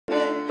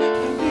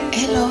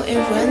Hello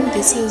everyone,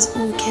 this is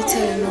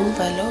Ukhetele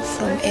Nombalo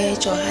from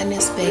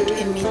Johannesburg,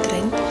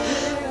 Midrand.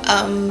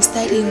 I'm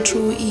studying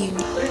through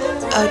uni.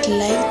 I would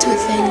like to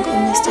thank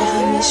Mr.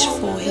 Hamish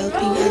for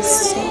helping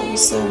us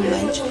so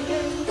much.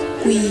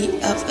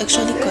 We have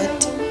actually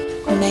got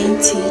 90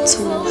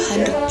 to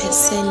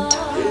 100%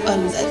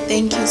 on that.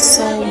 Thank you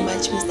so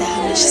much, Mr.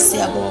 Hamish.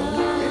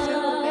 Siyabonga.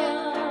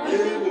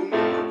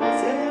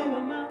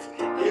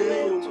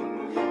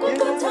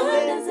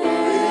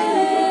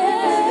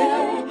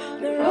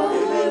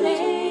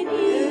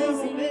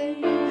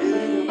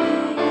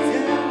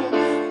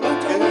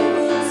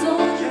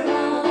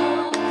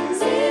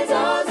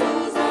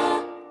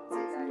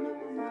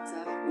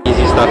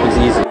 Easy stuff is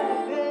easy.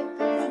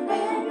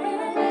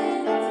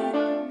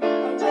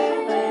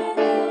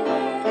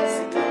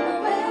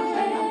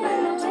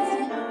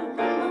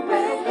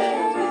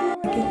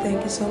 Thank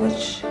you so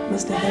much,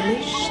 Mr.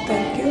 Hamish.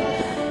 Thank you,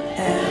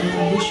 and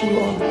I wish you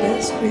all the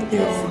best with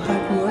your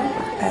hard work.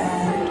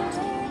 And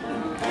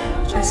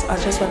I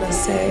just want to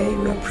say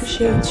we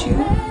appreciate you,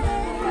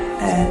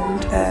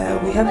 and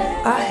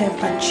I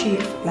have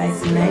achieved like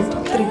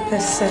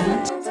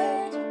 93%.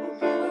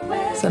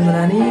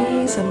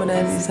 Samanani.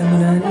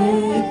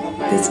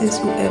 This is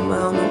who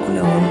Emma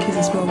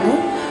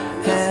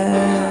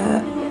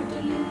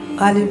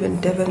I live in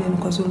Devon in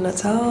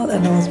KwaZulu-Natal,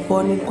 and I was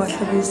born in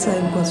KwaZulu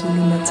in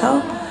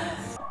KwaZulu-Natal.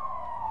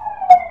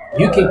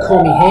 You can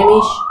call me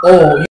Hamish,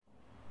 or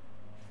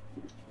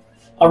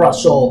alright,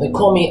 so they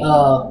call me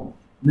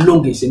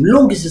Mlungisi.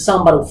 Mlungisi is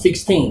somebody who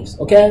fix things,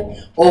 okay?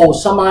 Or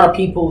some other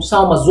people,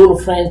 some of my Zulu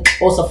friends,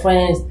 also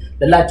friends,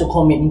 they like to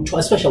call me,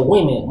 especially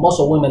women. Most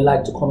of women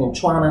like to call me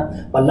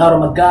Mtwana, but a lot of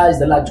my guys,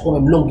 they like to call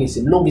me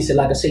Mlungisi. Mlungisi,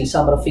 like I say,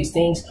 somebody who fix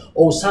things.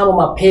 Or some of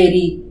my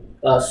petty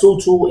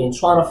Sutu and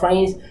Mtwana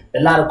friends, they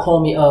like to call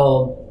me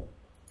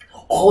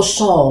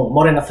Hosong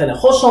Morena Fela.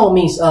 Hosong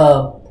means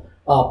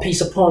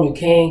peace upon you,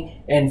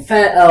 king, and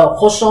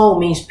Hosong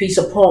means peace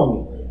upon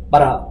you.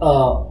 But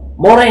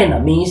Morena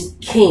means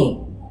king.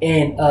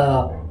 And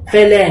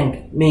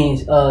Feleng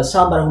means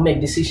somebody who make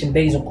decision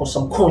based on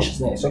some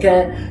consciousness,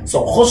 okay?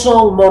 So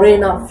Hosong,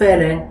 Morena,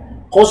 Feleng.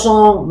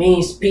 Hosong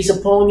means peace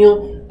upon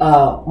you.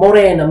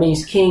 Morena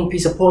means king,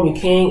 peace upon you,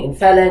 king. And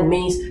Feleng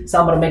means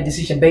somebody make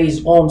decision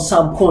based on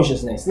some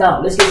consciousness.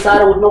 Now, let's get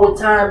started with no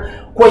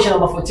time. Question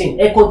number 14.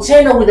 A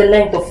container with a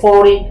length of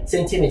 40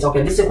 centimeters.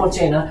 Okay, this is a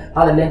container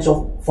has a length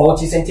of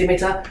 40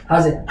 centimeters,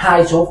 has a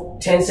height of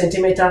 10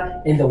 centimeters,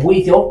 and the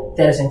width of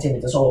 30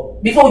 centimeters. So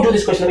before we do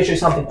this question, let me show you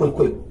something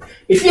quick.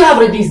 If you have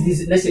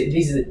this, let's say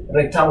this is a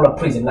rectangular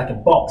prism, like a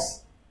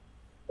box,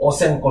 or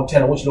same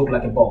container which look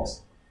like a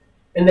box.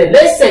 And then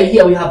let's say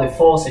here we have a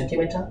 4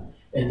 centimeter,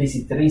 and this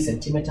is 3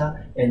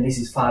 centimeter, and this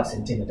is 5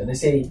 centimeter.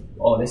 Let's say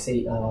this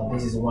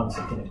is 1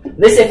 centimeter.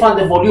 Let's say find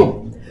the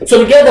volume. So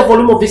to get the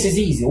volume of this is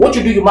easy. What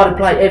you do, you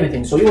multiply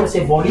everything. So you want to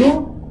say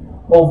volume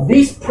of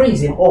this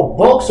prism or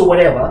box or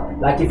whatever.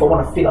 Like if I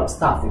want to fill up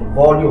stuff with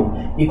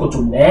volume equal to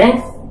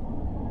length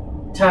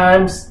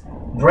times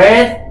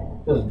breadth.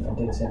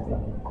 Let's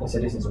say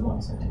this is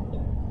 1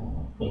 centimeter.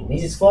 And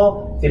this is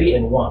 4, 3,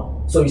 and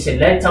 1. So you say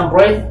length times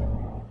breadth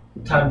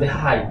times the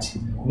height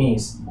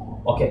means.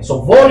 Okay,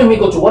 so volume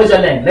equal to, what is the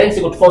length? Length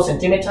equal to 4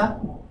 centimeter.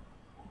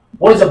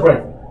 What is the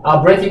breadth?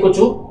 Our breadth equal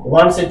to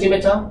 1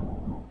 centimeter.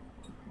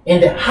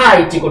 And the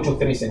height equal to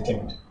 3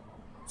 centimeter.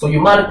 So you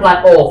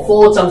multiply all.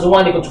 4 times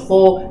 1 equal to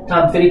 4,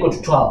 times 3 equal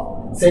to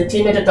 12.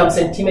 Centimeter times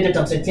centimeter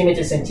times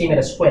centimeter,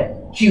 centimeter square.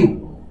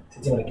 Cube.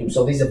 Centimeter cube.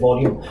 So this is the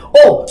volume.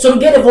 Oh, so to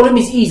get the volume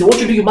is easy. What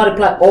you do, you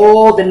multiply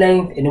all the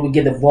length, and then we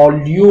get the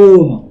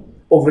volume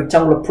of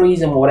rectangular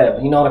prism or whatever.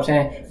 You know what I'm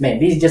saying? Man,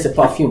 this is just a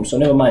perfume, so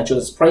never mind. So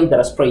the spray that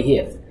I spray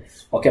here.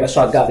 Okay, that's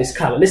why I got this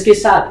color. Let's get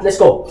started. Let's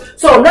go.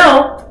 So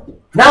now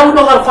we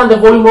know how to find the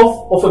volume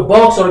of a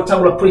box or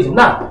rectangular prism.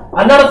 Now,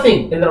 another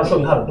thing, and then I'll show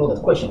you how to do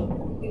that question,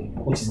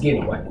 which is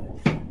given right.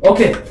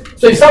 Okay,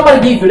 so if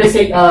somebody gives you, let's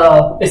say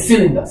a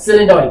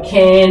cylinder or a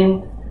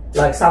can,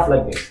 like stuff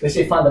like this. Let's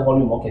say find the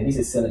volume. Okay, this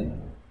is cylinder.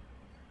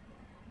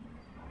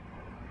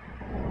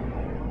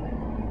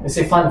 Let's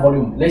say find the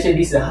volume. Let's say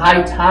this is a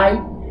height,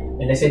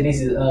 and let's say this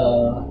is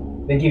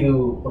they give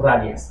you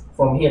radius.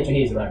 From here to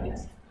here is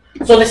radius.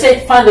 So let's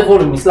say find the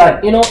volume. It's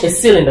like, you know, a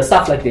cylinder,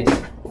 stuff like this.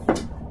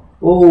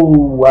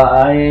 Oh,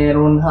 I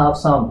don't have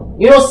something.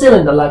 You know,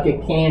 cylinder like a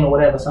can or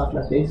whatever, stuff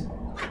like this.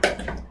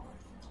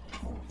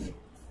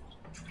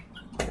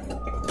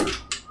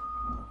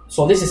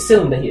 So this is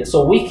cylinder here.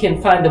 So we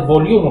can find the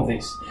volume of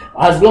this.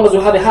 As long as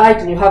you have a height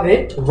and you have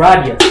a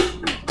radius.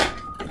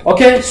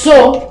 Okay,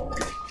 so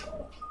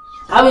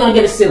how are we going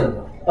to get a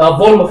cylinder?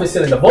 Volume of a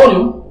cylinder.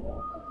 Volume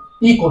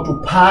equal to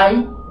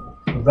pi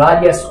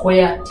radius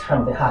square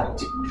times the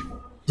height.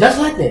 Just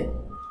like that.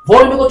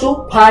 Volume equal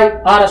to pi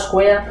r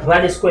square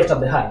radius square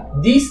times the height.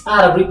 These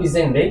r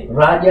represent the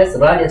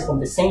radius from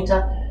the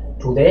center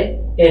to the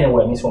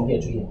anywhere, means from here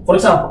to here. For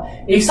example,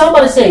 if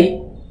somebody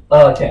say,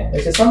 let's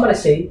say somebody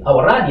say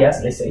our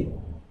radius,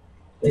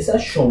 let's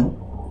assume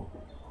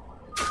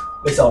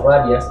let's say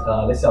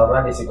our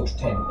radius equal to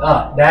 10,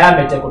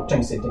 diameter equal to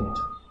 10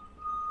 centimeter,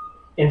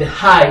 and the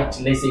height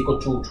let's say equal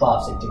to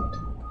 12 centimeter.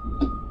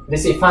 They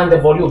say find the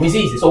volume. It's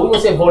easy. So we're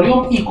going to say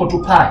volume equal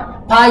to pi.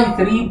 Pi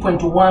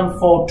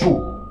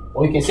 3.142.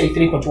 Or you can say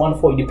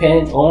 3.14. It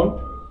depends on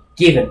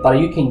given. But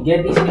you can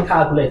get this in the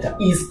calculator.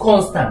 Is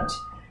constant.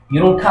 You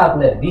don't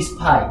calculate. This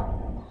pi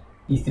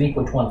is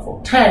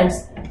 3.14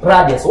 times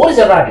radius. What is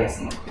the radius?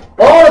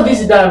 All of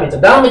this is diameter.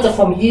 Diameter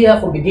from here,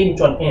 from beginning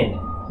to an end.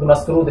 We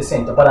must through the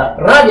center. But a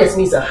radius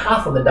means a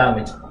half of the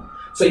diameter.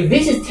 So if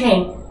this is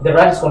 10, the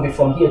radius is going to be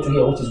from here to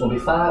here, which is going to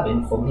be 5,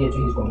 and from here to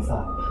here is going to be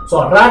 5. So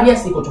a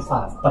radius equal to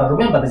 5. But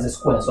remember, there's a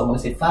square. So I'm going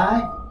to say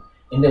 5,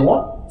 and then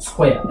what?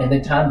 Square. And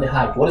then times the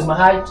height. What is my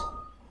height?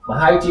 My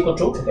height equal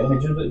to, okay, let me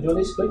do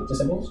this quick,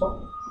 just a minute.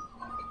 So.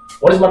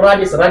 What is my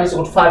radius? The radius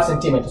equal to 5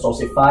 centimeters. So I'll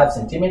say 5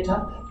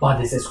 centimeter, but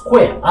there's a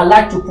square. I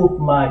like to put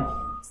my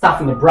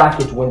stuff in a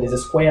bracket when there's a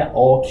square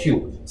or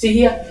cube. See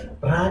here,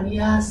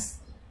 radius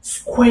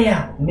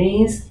square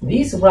means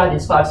this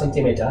radius 5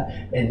 centimeter,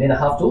 and then I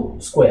have to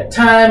square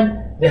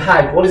time the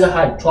height. What is the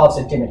height? 12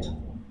 centimeter.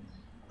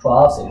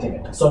 12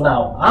 centimeter. So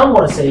now I'm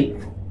going to say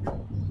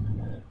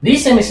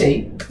this. Let me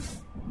say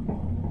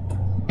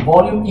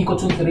volume equal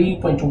to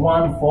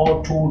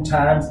 3.142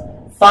 times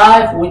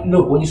 5.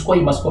 Look, when you square,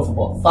 you must square for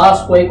both. 5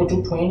 square equal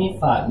to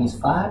 25 means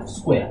 5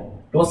 square.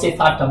 Don't say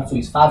 5 times 2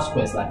 is 5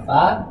 square. It's like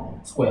 5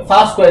 square.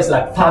 5 square is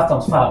like 5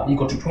 times 5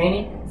 equal to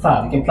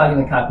 25. You can plug in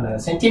the calculator.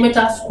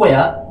 Centimeter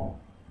square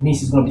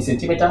means it's going to be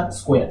centimeter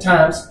square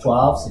times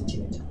 12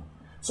 centimeter.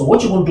 So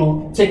what you're going to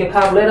do, take a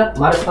calculator,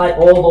 multiply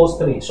all those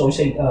three. So we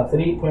say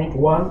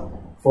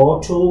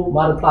 3.142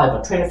 multiplied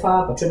by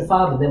 25,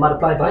 and then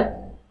multiplied by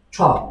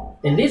 12.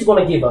 And this is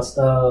going to give us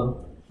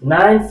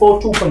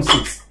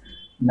 942.6.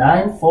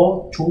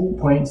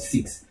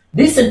 942.6.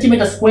 This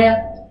centimeter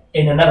square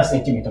and another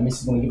centimeter means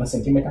it's going to give us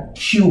centimeter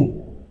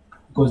cube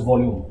because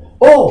volume.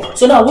 Oh,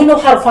 so now we know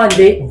how to find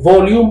the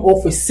volume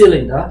of a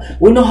cylinder.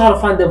 We know how to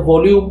find the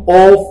volume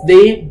of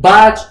the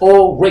badge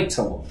or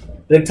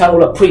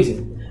rectangular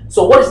prism.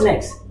 So what is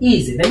next?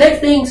 Easy. The next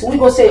thing is we're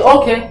going to say,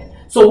 okay,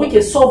 so we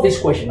can solve this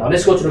question. Now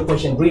let's go to the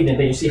question, read, and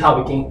then you see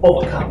how we can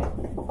overcome it.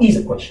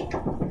 Easy question.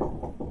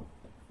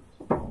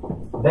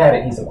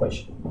 Very easy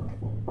question.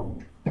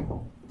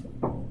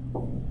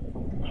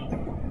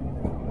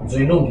 So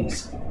you know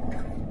this.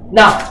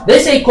 Now, they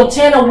say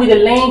container with a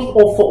length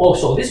of 4.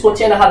 So this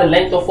container has a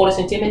length of 40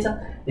 centimeter.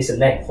 This is a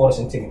length 40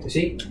 centimeter.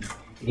 See,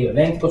 you give a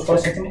length equals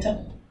 40 centimeter,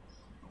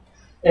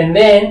 and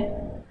then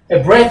a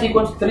breadth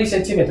equal to 3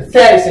 centimeter,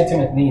 30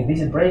 centimeter.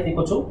 This is breadth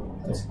equal to.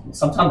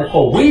 Sometimes they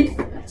call width,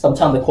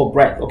 sometimes they call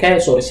breadth. Okay,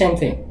 so the same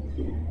thing.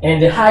 And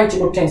the height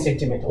equal to 10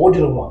 centimeter. What do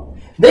you want?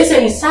 They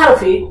say inside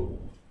of it,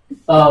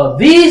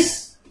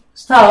 this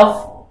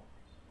stuff,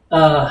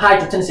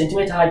 height of 10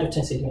 centimeter, height of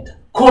 10 centimeter,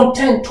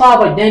 contain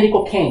 12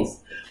 identical canes.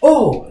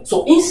 Oh,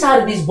 so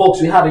inside of this box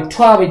we have a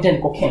 12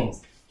 identical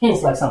canes.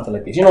 Canes like something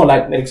like this. You know,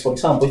 like for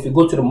example, if you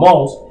go to the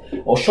malls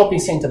or shopping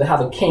center, they have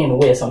a can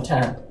where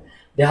sometimes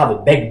they have a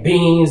baked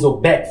beans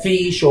or baked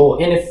fish or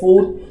any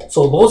food.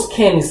 So those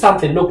cans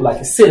something look like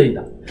a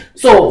cylinder.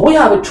 So we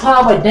have a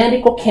 12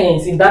 identical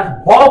cans in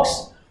that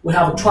box. We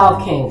have a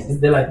 12 cans.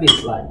 They're like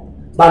this, like,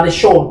 but they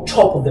show on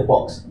top of the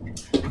box.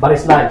 But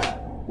it's like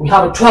we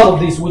have a 12 of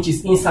these which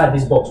is inside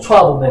this box.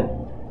 12 of them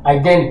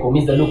identical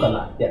means they look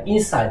alike. They're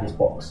inside this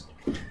box.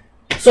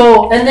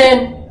 So and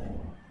then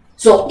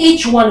so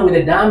each one with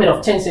a diameter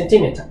of 10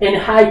 centimeter and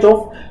height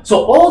of,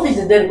 so all these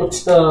identical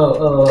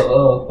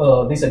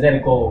this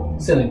identical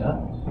cylinder,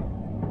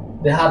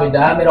 they have a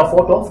diameter of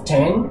what, of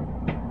 10.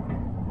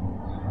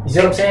 You see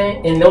what I'm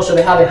saying? And also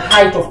they have a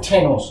height of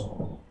 10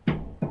 also.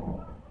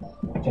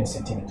 10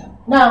 centimeter.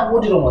 Now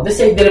what do you want? They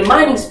say the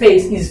remaining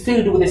space is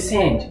filled with the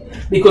sand,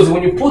 because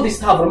when you put this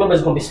stuff, remember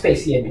there's going to be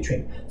space here in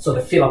between. So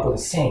they fill up with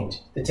the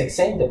sand. They take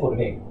sand, they put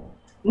it in.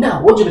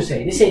 Now what do they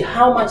say? They say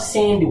how much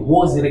sand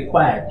was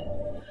required.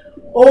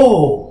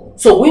 Oh,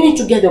 so we need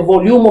to get the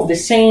volume of the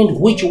sand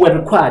which were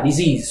required. Is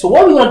easy. So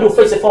what we're going to do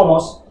first and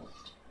foremost,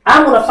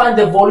 I'm going to find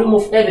the volume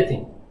of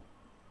everything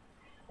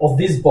of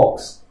this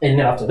box, and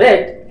then after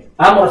that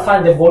I'm going to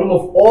find the volume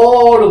of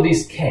all of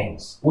these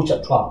cans which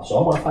are 12. So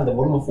I'm going to find the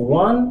volume of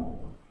one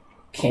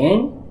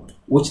can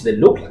which they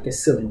look like a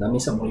cylinder. That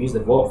means I'm going to use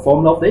the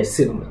formula of the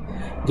cylinder.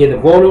 Get the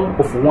volume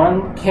of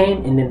one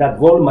can, and then that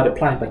volume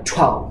multiplied by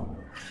 12.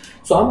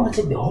 So I'm going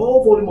to take the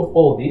whole volume of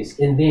all this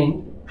and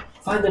then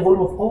find the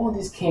volume of all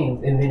these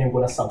cans, and then you're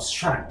going to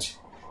subtract.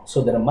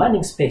 So the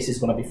remaining space is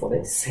going to be for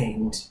the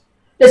sand.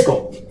 Let's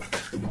go.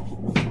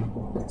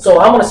 So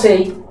I'm going to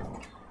say,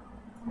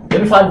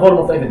 let me find volume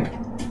of everything.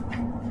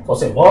 So I'll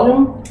say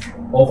volume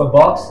of a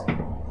box,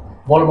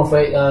 volume of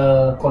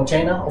a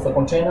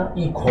container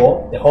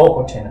equal the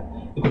whole container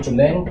equal to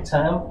length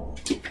time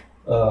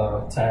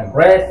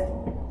breadth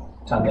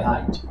time the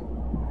height.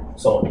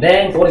 So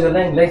length, what is the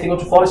length? Length equal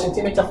to 40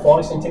 centimeter,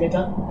 40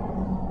 centimeter.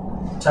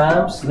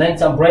 Times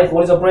length and breadth,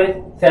 what is the breadth?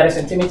 30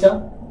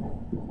 centimeter.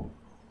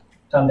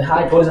 Times the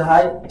height, what is the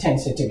height? 10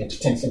 centimeter,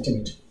 10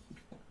 centimeter.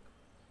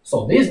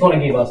 So this is going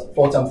to give us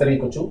 4 times 3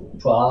 equal to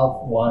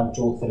 12, 1,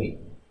 2, 3.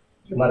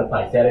 You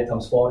multiply 30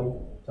 times 40,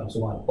 times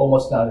 1.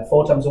 Almost now.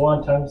 4 times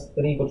 1 times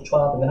 3 equals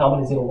 12. And then how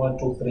many 0? 1,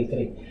 2, 3,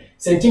 3.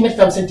 Centimeter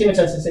times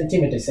centimeter times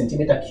centimeter,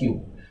 centimeter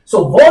cube.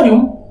 So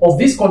volume of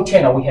this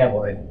container we have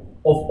already, of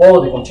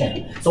all the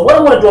container. So what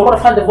I'm going to do, I'm going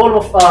to find the volume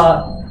of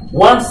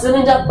one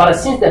cylinder, but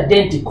since they're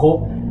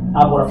identical,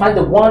 I'm going to find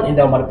the 1 and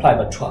then I'll multiply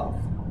by 12.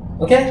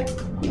 Okay?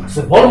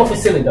 So volume of a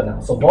cylinder now.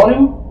 So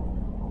volume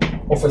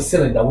of a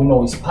cylinder we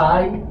know is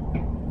pi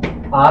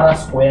r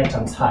squared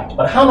times height.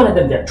 But how many of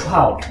them? There are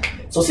 12.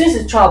 So since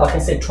it's 12, I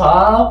can say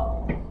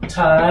 12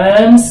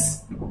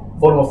 times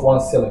volume of one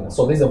cylinder.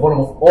 So this is the volume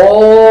of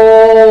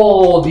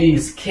all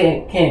these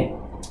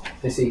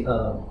let's see,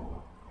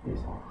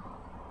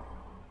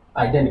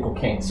 identical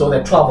cans. So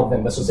there are 12 of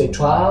them. So say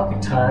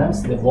 12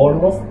 times the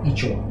volume of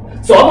each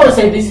one. So I'm going to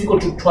say this is equal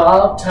to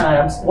 12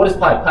 times, what is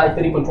pi? Pi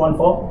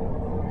 3.14?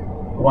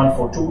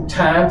 142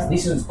 times,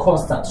 this is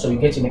constant, so you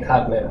get in a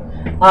calculator.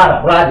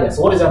 R, radius.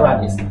 What is a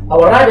radius?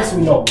 Our radius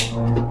we know.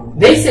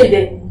 They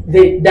say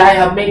the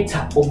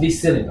diameter of this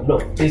cylinder.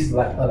 Look, this is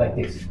like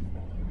this.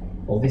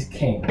 Of this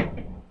can.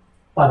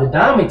 But the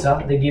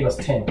diameter, they give us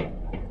 10.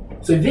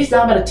 So if this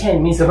diameter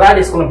 10 means the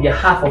radius is going to be a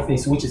half of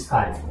this, which is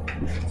 5.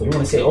 So we're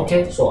going to say,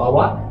 okay, so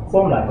our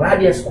formula,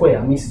 radius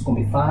square, means it's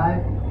going to be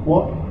 5,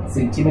 what?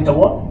 Centimeter,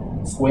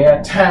 what?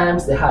 Square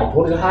times the height.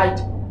 What is the height?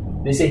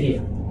 They say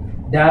here.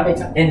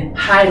 Diameter and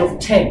height of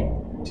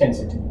 10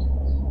 centimeters.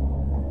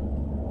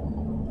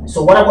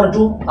 So what I'm going to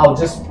do, I'll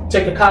just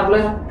take a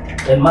calculator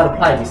and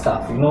multiply this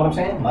stuff. You know what I'm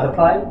saying?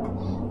 Multiply.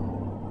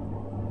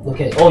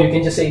 Okay, or you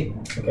can just say,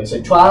 okay, so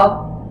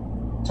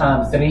 12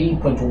 times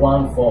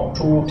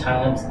 3.142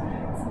 times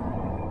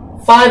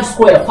 5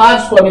 square.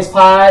 5 square means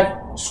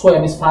 5 square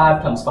means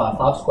 5 times 5.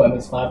 5 square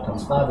means 5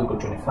 times 5 equal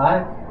to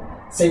 25.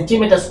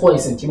 Centimeter square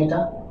is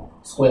centimeter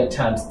square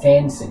times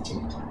 10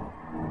 centimeters.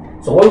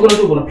 So what we're going to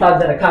do, we're going to plug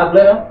that in the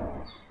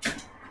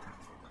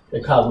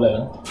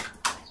calculator.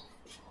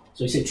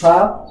 So you see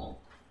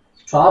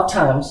 12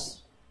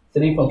 times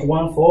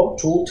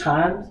 3.142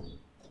 times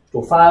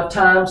 5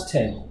 times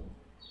 10.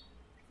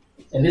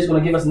 And this is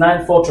going to give us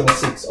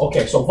 9426.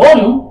 Okay, so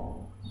volume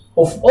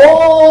of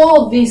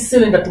all these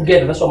cylinders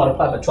together, that's what I'm going to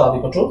multiply by 12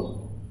 equal to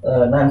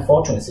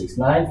 9426.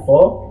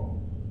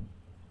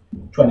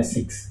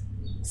 9426.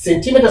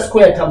 Centimeter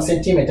square times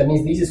centimeter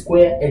means this is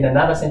square and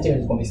another centimeter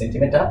is going to be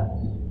centimeter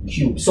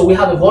cube. So we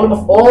have the volume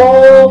of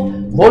all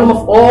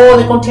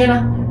the container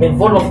and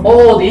volume of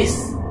all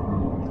these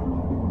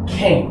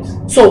cans.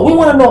 So we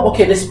want to know,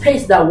 okay, the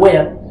space that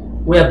where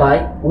it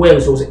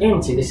was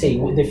empty, they say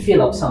they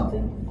fill up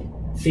something,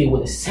 fill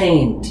with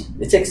sand.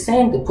 They take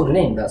sand and put it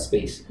in that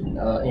space,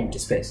 empty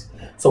space.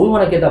 So we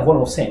want to get that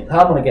volume of sand.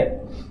 How am I going to get it?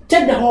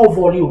 Take the whole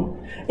volume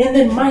and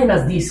then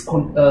minus this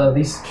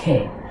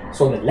can.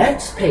 So the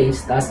left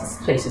space, that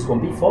space is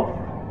going to be for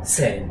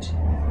sand.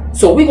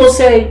 So we're going to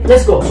say,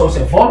 let's go. So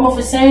say volume of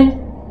a sand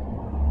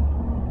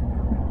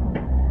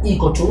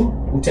equal to,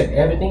 we take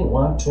everything,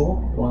 1,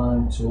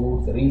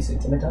 2, 3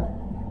 centimeter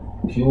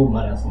cube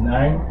minus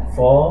 9,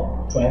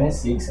 4,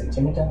 26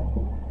 centimeter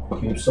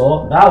cube.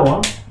 So that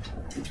one,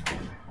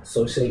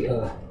 so say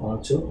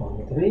 1, 2,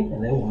 1, 3,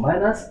 and then we'll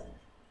minus,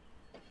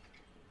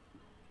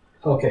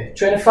 okay,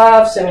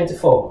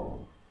 2574.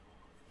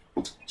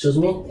 Excuse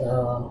me.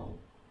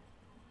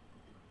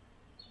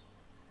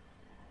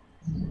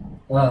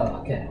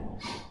 Okay.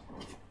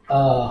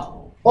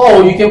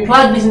 Oh, you can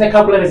plug this in the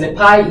calculator as a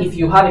pi. If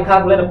you have a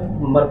calculator,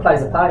 multiply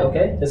as a pi.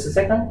 Okay, just a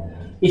second.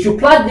 If you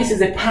plug this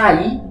as a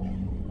pi,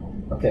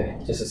 okay,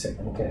 just a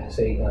second. Okay,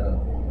 say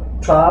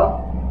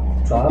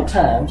 12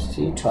 times.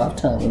 See, 12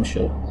 times. Let me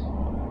show.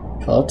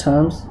 12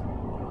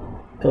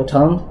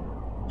 times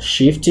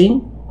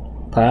shifting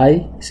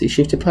pi. See,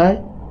 shifted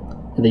pi,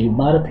 and then you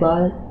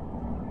multiply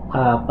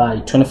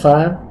by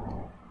 25.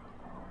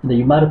 And then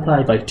you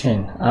multiply by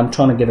 10. I'm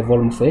trying to get a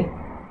volume of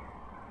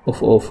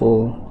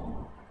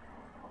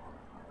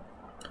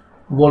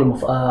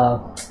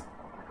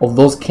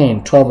those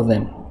cans, 12 of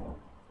them.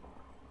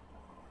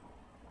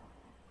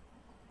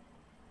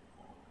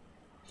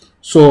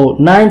 So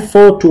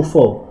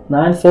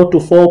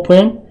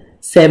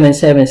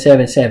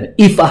 9424.7777.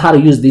 If I had to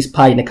use this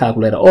pi in the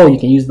calculator, or you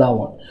can use that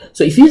one.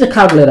 So if you use a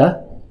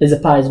calculator, there's a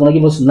pi, it's going to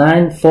give us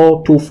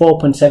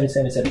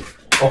 9424.777.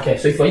 Okay,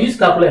 so if I use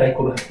calculator, I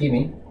could have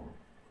given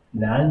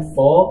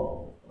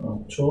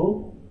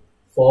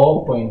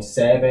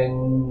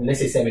 9424.7, let's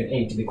say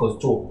 78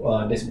 because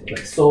 2 decimal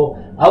place. So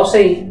I'll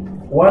say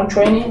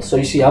 120. So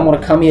you see, I'm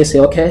gonna come here and say,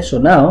 okay, so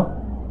now,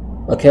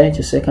 okay, just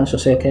a second. So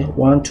say, okay,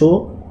 1,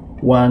 2,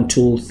 1,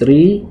 2,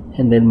 3,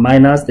 and then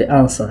minus the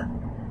answer.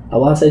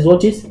 Our answer is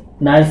what is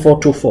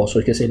 9424. So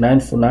you can say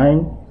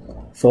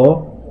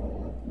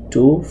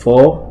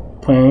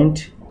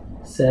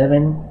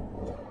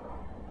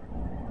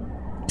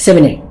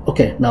 9424.778.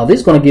 Okay, now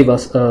this is gonna give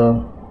us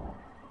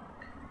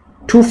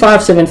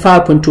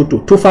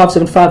 2575.22.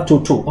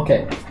 257522.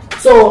 Okay,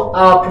 so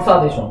I'll prefer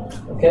this one.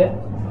 Okay,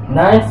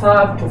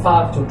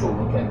 952522.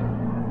 Okay,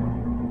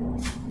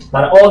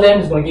 but all of them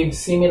is going to give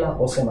similar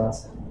or same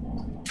answer.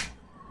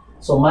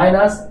 So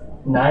minus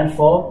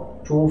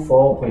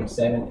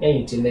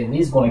 9424.78, and then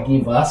this is going to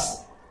give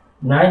us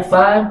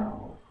 25,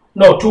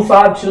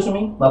 excuse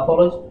me, my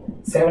apologies,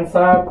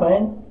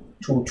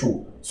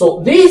 75.22.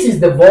 So this is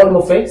the volume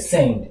of a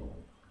sand.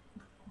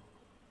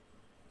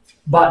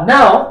 But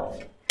now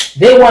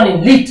they want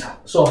in liter.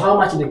 So how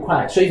much is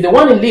required? So if they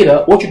want in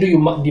liter, what you do, you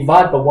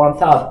divide by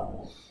 1,000.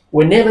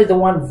 Whenever they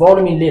want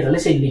volume in liter,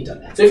 let's say liter.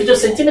 So if it's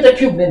just centimeter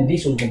cube, then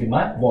this was going to be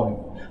my volume.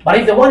 But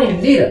if they want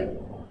in liter,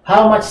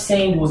 how much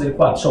sand was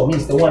required? So it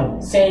means the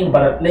one sand,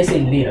 but let's say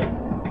liter.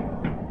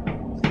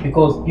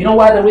 Because you know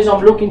why the reason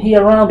I'm looking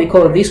here around?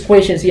 Because these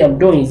questions here I'm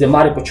doing is a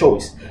multiple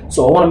choice.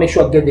 So I want to make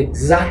sure I get the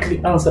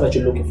exactly answer that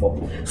you're looking for.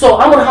 So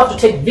I'm going to have to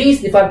take this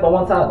divided by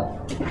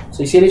 1,000.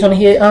 So you see this one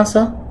here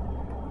answer?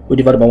 We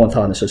divide by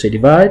 1,000. So say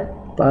divide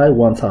by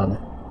 1,000.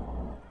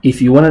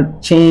 If you want to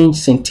change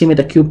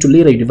centimeter cube to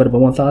liter, you divide by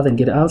 1,000 and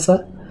get the answer.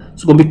 So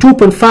it's going to be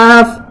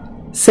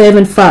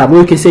 2.575, or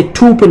you can say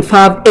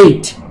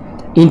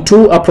 2.58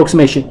 into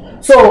approximation.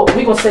 So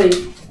we can say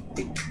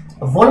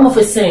volume of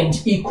a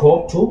sand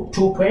equal to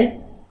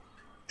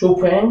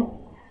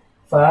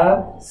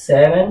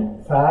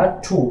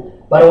 2.5752.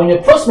 But when you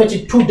approximate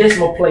it 2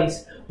 decimal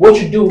place,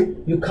 what you do,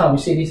 you come,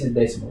 you see this is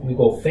decimal. You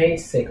go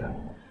first, second,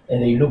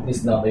 and then you look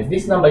this number. If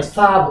this number is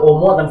 5 or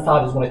more than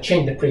 5, it's going to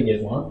change the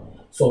previous one.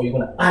 So you're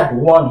going to add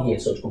 1 here,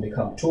 so it's going to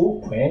become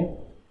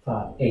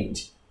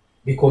 2.58.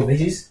 Because this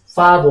is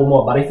 5 or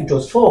more, but if it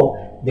was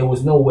 4, there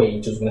was no way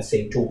it was going to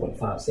say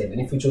 2.57.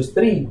 If it was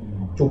 3,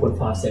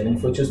 2.57.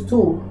 If it was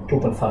 2,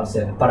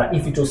 2.57. But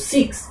if it was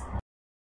 6,